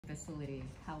facility,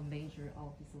 how major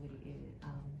our facility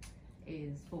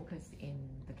is focused in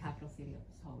the capital city of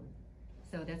Seoul.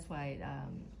 So that's why,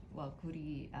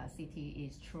 Guri city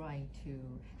is trying to,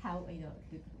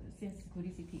 since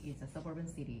Guri city is a suburban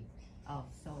city of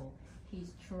Seoul,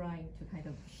 he's trying to kind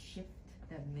of shift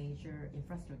the major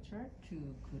infrastructure to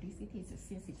Guri city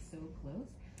since it's so close.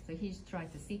 So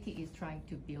city is trying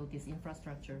to build this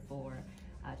infrastructure for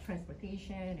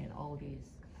transportation and all these,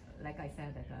 like I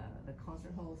said, the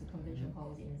concert halls, the convention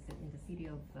halls in the city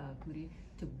of Guri,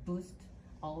 to boost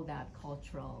all that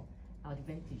cultural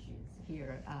advantages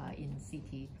here in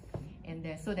city, and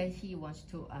so that he wants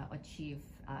to achieve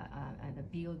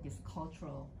and build this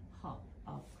cultural hub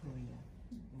of Korea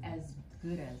as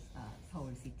good as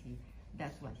Seoul city.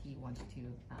 That's what he wanted to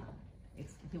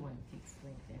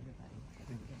explain to everybody.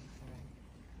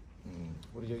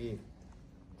 우리 저기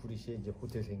구리 씨에 이제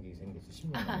호텔 생겨서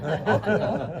 10년.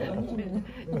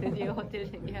 드디어 호텔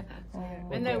생겨.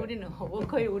 맨날 우리는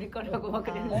워커힐 우리 거라고 막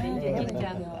그랬는데 이제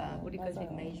진짜 우리 거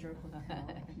생겨. Major hotel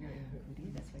here in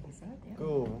Guri. That's what he said. Yeah.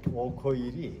 그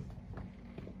워커힐이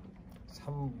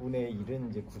 3분의 1은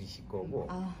이제 구리 씨 거고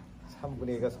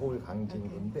 3분의 2가 서울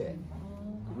강진구인데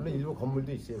물론 일부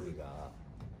건물도 있어요 우리가.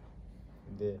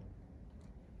 근데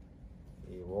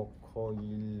이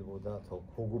워커힐보다 더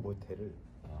고급 호텔을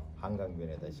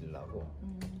한강변에다 지으려고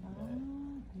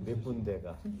몇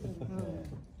군데가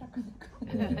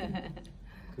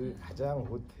그 가장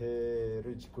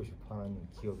호텔을 짓고 싶어하는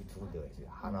기업이 두 군데가 있어요.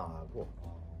 하나하고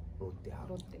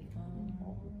롯데하고.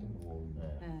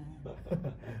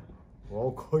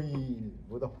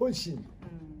 워커힐보다 훨씬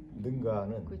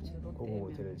능가하는 고급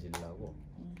호텔을 지으려고.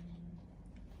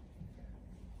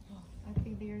 I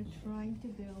think they are trying to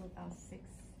build a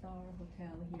 6-star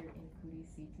hotel here in Guri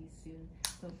city soon,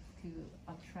 so to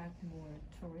attract more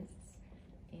tourists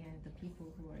and the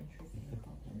people who are interested in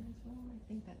culture as well. I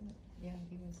think that, yeah,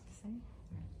 he was saying.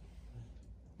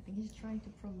 I think he's trying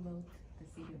to promote the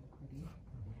city of Guri.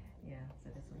 Yeah,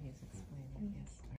 so that's what he's explaining. Yes.